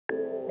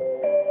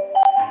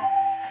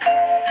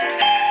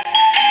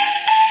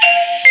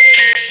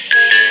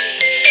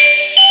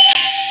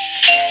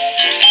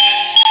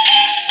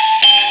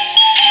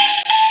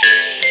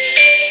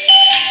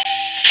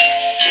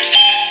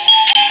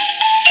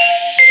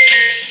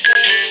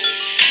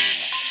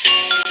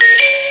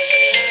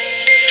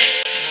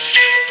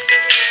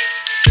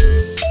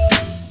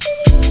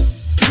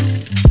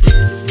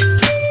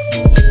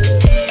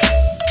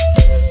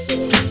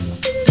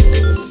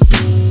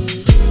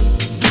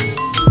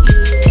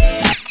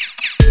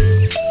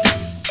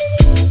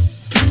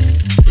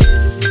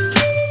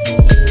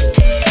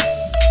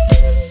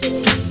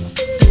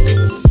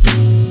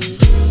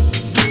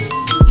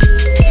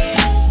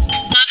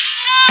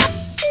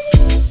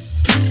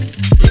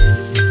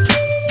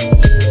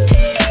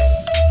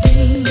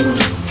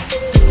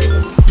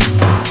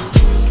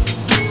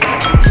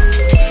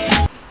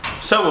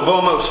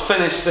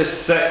finished this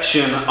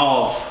section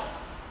of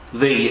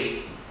the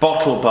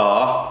bottle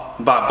bar.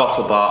 By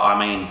bottle bar I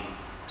mean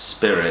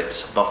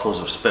spirits, bottles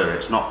of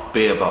spirits, not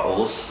beer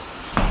bottles.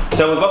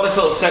 So we've got this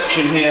little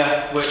section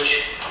here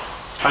which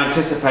I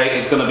anticipate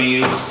is going to be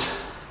used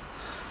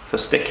for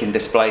sticking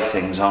display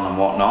things on and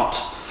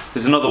whatnot.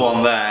 There's another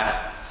one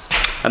there,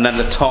 and then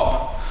the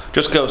top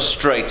just goes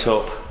straight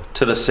up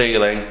to the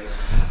ceiling.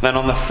 Then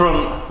on the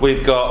front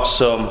we've got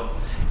some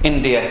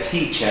India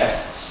tea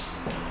chests,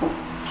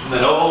 and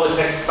then all this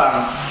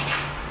expanse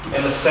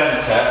in the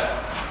centre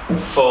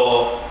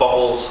for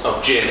bottles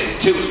of gin.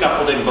 It's 2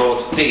 scaffolding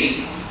boards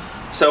deep,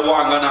 so what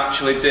I'm going to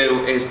actually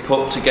do is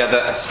put together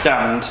a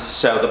stand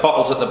so the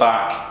bottles at the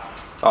back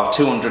are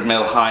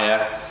 200mm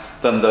higher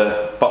than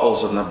the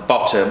bottles on the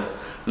bottom,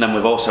 and then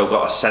we've also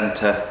got a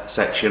centre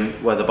section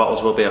where the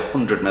bottles will be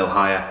 100mm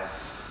higher.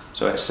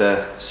 So it's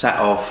a set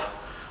of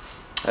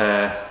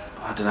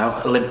I don't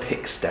know,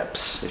 Olympic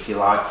steps, if you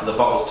like, for the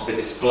bottles to be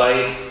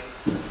displayed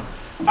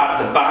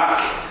at the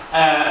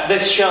back.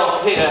 This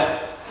shelf here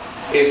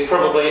is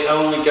probably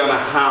only going to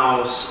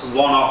house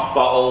one-off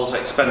bottles,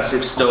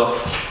 expensive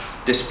stuff,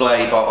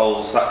 display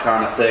bottles, that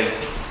kind of thing.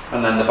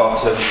 And then the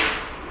bottom,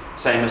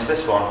 same as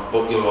this one,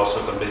 but you're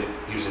also going to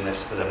be using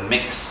this as a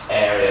mix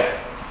area.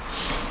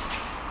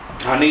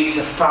 I need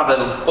to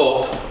fathom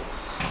up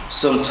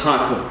some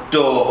type of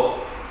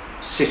door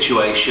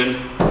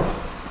situation,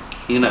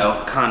 you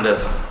know, kind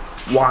of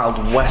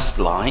Wild West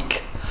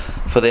like,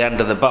 for the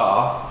end of the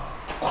bar,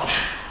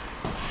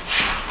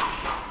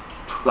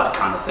 that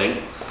kind of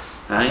thing,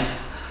 eh?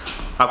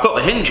 I've got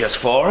the hinges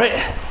for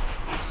it,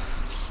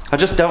 I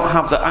just don't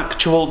have the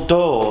actual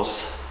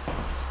doors,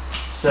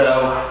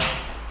 so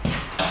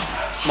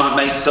might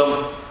make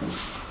some,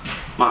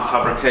 might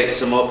fabricate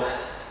some up.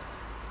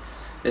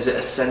 Is it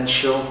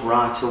essential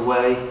right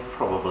away?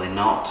 Probably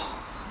not.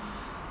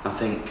 I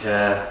think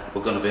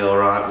we're going to be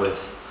alright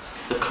with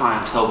the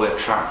clientele we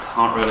attract.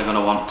 Aren't really going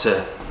to want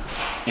to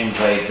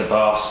invade the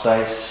bar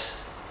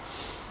space.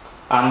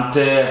 And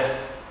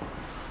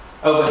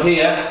over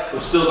here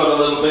we've still got a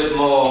little bit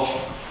more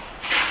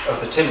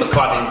of the timber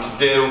cladding to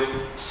do.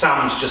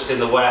 Sam's just in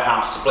the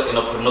warehouse splitting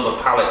up another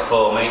pallet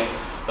for me.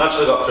 I've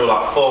actually got through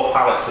like 4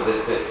 pallets with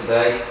this bit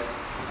today.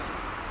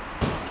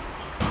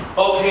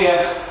 Up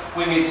here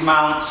we need to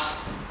mount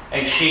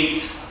a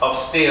sheet of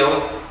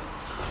steel,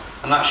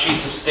 and that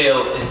sheet of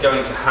steel is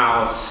going to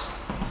house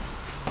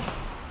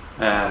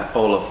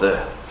all of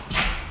the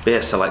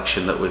beer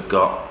selection that we've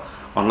got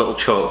on little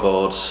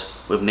chalkboards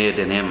with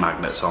neodymium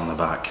magnets on the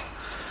back.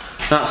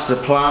 That's the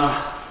plan.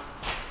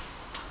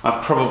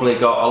 I've probably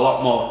got a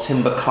lot more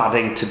timber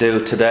cladding to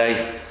do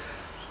today,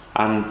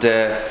 and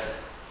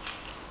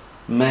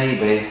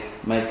maybe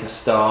make a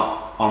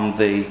start on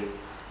the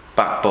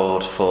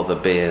backboard for the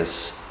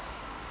beers.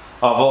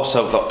 I've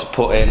also got to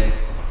put in,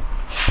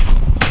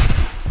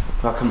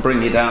 if I can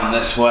bring you down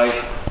this way,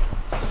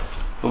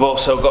 we've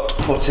also got to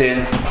put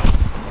in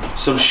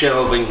some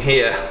shelving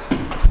here.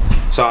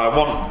 So I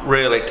want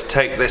really to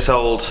take this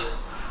old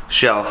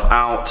shelf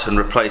out and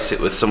replace it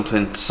with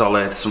something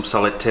solid, some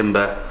solid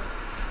timber,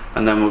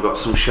 and then we've got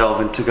some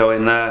shelving to go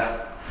in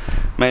there,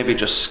 maybe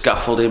just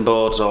scaffolding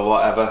boards or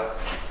whatever.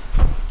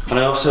 And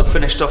I also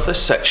finished off this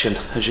section,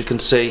 as you can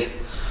see,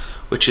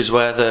 which is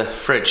where the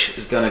fridge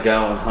is going to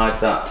go and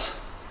hide that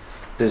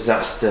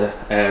disaster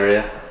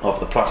area of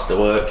the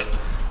plasterwork.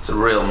 It's a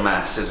real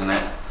mess, isn't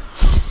it?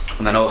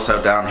 And then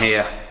also down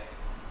here,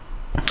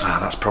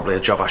 that's probably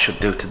a job I should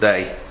do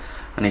today.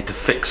 I need to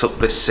fix up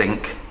this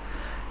sink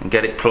and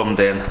get it plumbed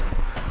in,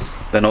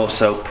 then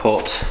also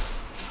put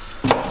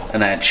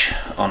an edge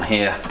on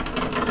here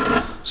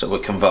so we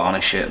can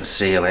varnish it and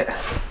seal it.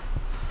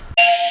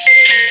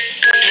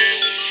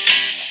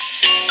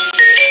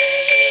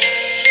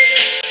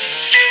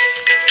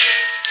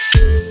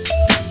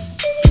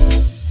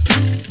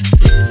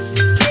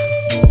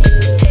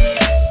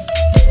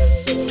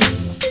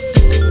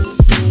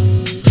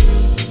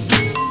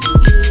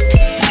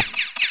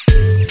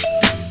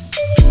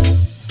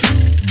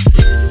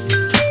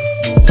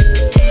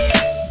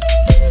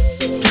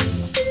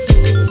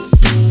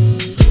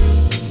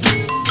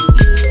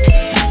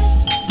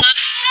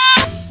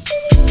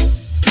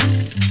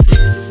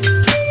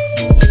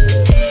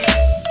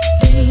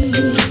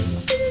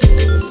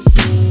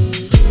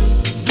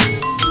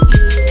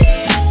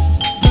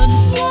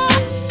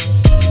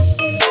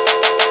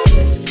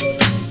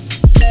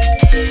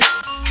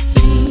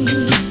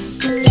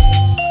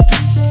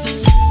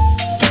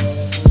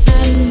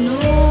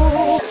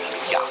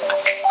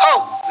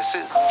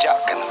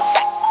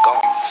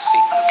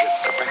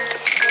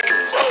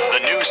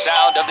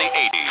 Sound of the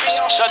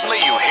 80s. Suddenly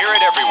you hear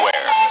it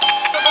everywhere.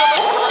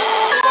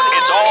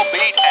 It's all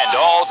beat and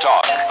all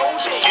talk.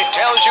 It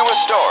tells you a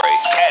story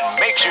and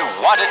makes you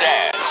want to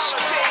dance.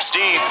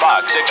 Steve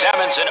Fox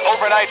examines an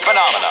overnight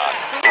phenomenon,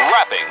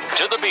 rapping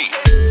to the beat.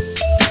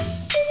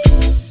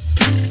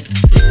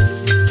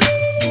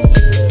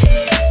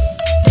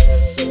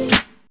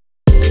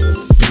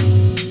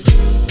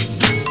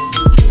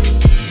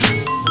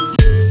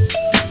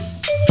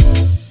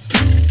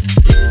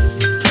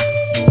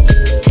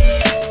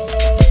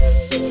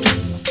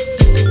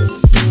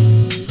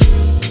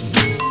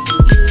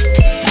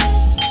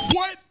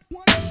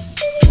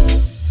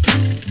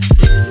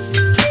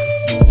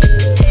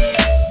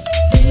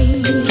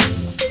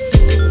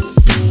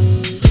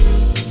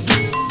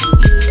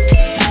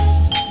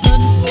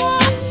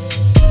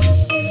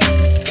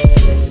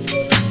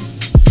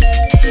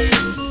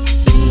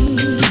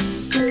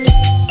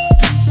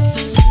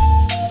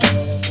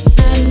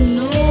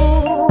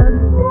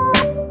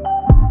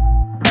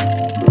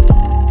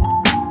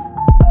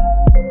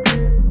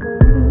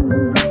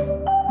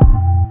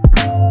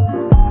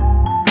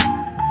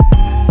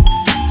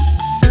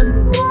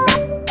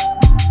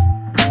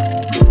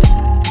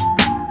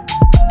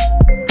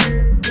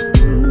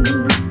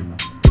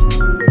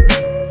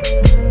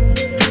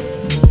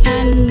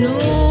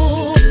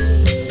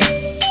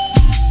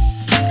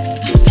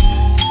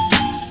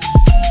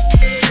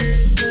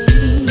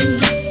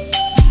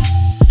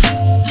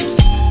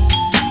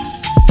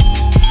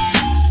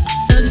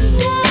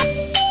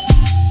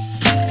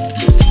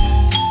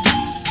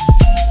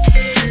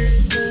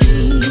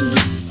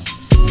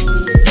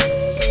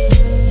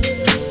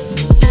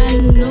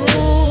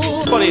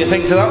 What do you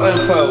think to that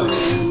then, folks?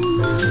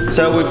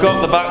 So we've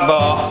got the back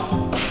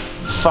bar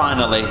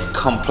finally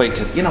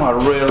completed. You know, I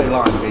really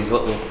like these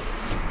little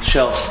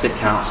shelf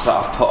stick outs that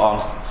I've put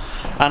on,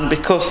 and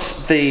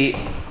because the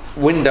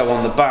window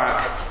on the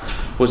back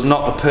was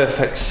not the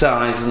perfect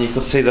size and you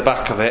could see the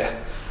back of it,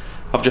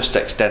 I've just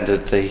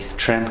extended the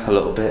trim a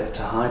little bit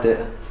to hide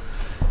it.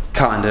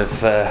 Kind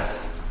of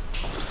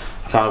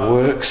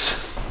works.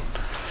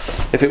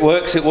 If it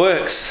works, it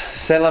works.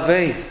 C'est la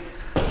vie.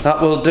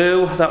 That will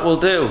do, that will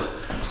do.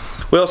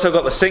 We also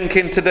got the sink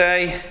in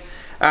today,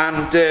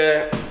 and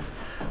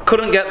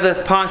couldn't get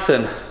the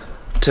python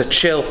to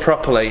chill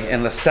properly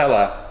in the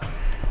cellar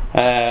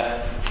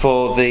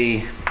for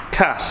the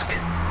cask,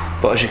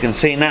 but as you can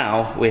see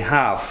now we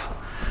have.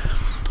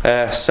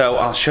 So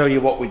I'll show you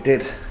what we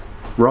did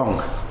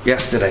wrong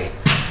yesterday.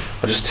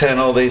 I'll just turn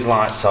all these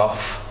lights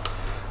off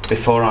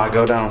before I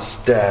go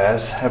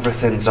downstairs.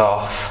 Everything's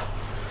off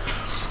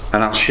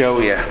and I'll show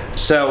you.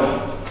 So,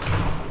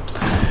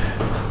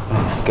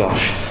 oh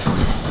gosh,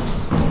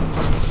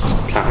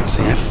 can't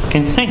see it.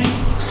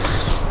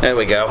 There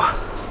we go.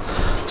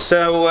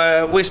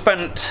 So we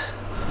spent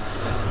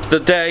the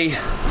day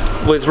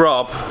with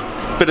Rob,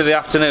 bit of the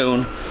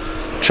afternoon,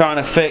 trying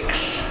to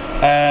fix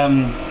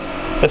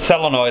the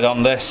solenoid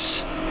on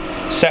this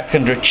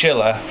secondary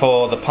chiller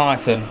for the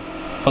python,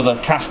 for the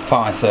cask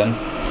python.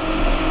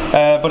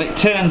 But it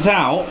turns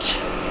out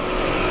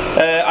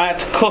I had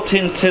to cut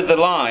into the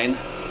line,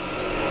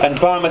 and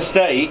by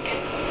mistake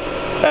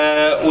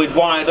we'd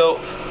wired up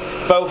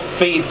both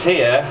feeds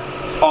here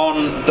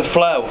on the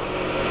flow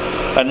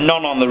and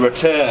none on the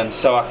return,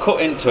 so I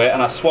cut into it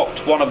and I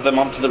swapped one of them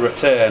onto the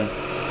return.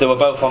 They were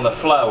both on the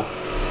flow,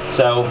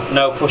 so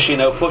no pushy,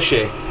 no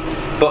pushy.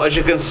 But as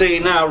you can see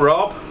now,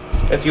 Rob,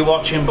 if you're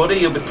watching, buddy,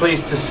 you'll be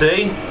pleased to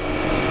see.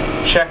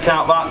 Check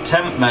out that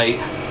temp, mate.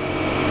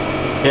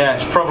 Yeah,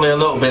 it's probably a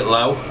little bit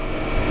low.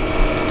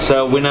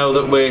 So we know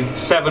that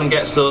 7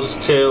 gets us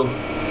to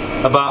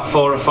about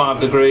 4 or 5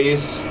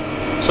 degrees.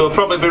 So we'll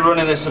probably be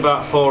running this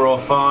about 4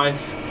 or 5.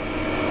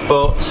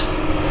 But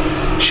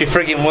she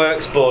friggin'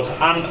 works, bud.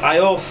 And I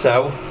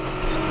also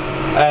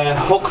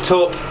hooked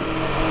up.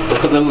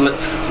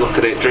 Look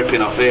at it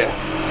dripping off here.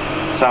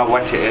 That's how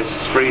wet it is.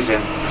 It's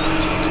freezing.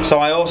 So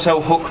I also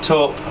hooked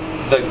up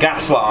the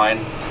gas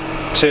line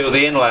to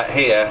the inlet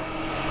here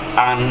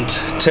and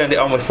turned it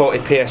on with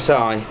 40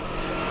 psi,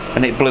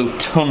 and it blew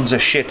tons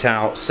of shit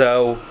out.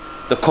 So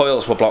the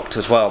coils were blocked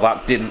as well.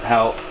 That didn't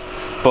help.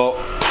 But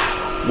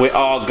we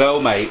are go,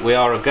 mate. We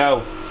are a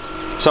go.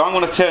 So I'm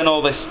going to turn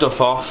all this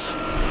stuff off.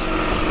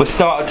 We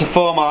started to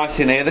form ice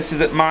in here. This is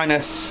at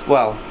minus,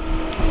 well,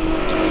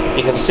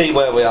 you can see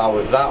where we are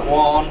with that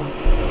one.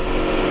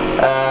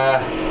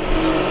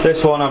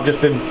 This one I've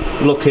just been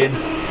looking.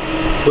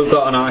 We've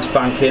got an ice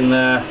bank in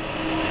there.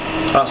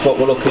 That's what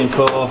we're looking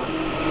for.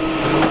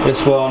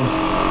 This one,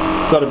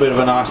 got a bit of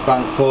an ice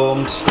bank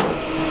formed.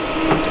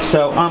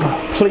 So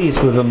I'm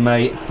pleased with them,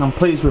 mate. I'm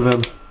pleased with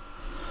them.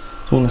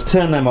 I'm going to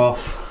turn them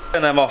off.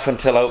 Turn them off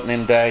until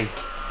opening day.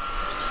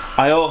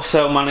 I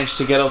also managed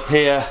to get up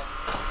here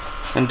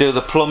and do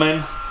the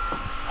plumbing.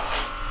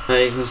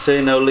 There you can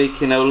see, no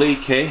leaky, no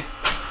leaky.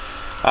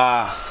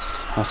 Ah,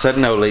 I said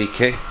no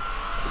leaky.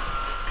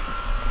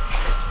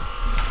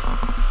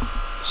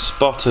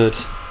 Spotted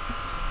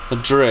a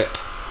drip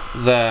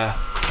there.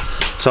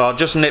 So I'll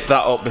just nip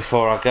that up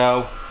before I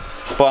go.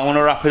 But I'm going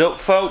to wrap it up,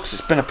 folks.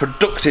 It's been a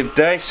productive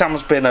day.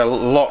 Sam's been a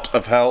lot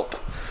of help.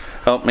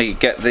 Helped me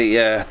get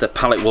the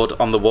pallet wood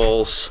on the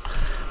walls,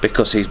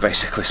 because he's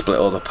basically split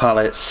all the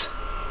pallets.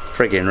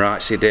 Friggin'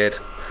 rights he did.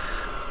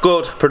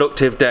 Good,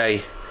 productive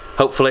day.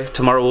 Hopefully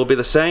tomorrow will be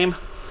the same.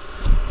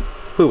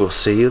 We will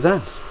see you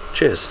then.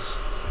 Cheers.